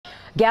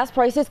Gas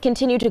prices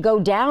continue to go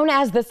down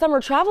as the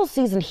summer travel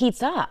season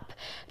heats up.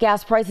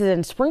 Gas prices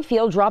in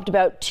Springfield dropped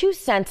about 2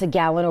 cents a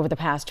gallon over the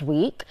past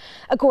week.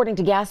 According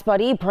to Gas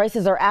Buddy,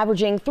 prices are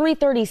averaging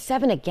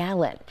 $3.37 a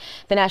gallon.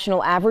 The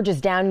national average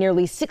is down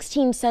nearly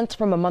 16 cents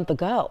from a month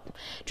ago.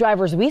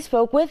 Drivers we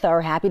spoke with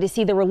are happy to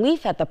see the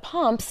relief at the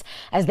pumps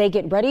as they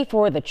get ready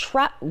for the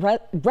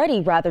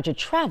to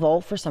travel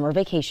for summer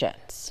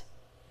vacations.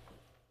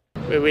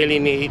 We really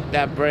need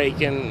that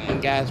break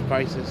in gas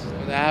prices.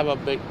 I have a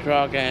big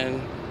truck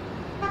and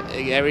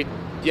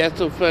just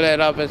to fill it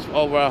up is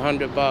over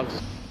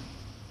 $100.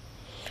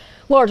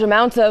 Large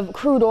amounts of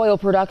crude oil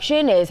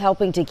production is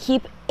helping to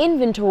keep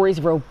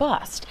inventories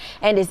robust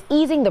and is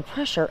easing the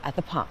pressure at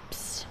the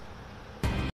pumps.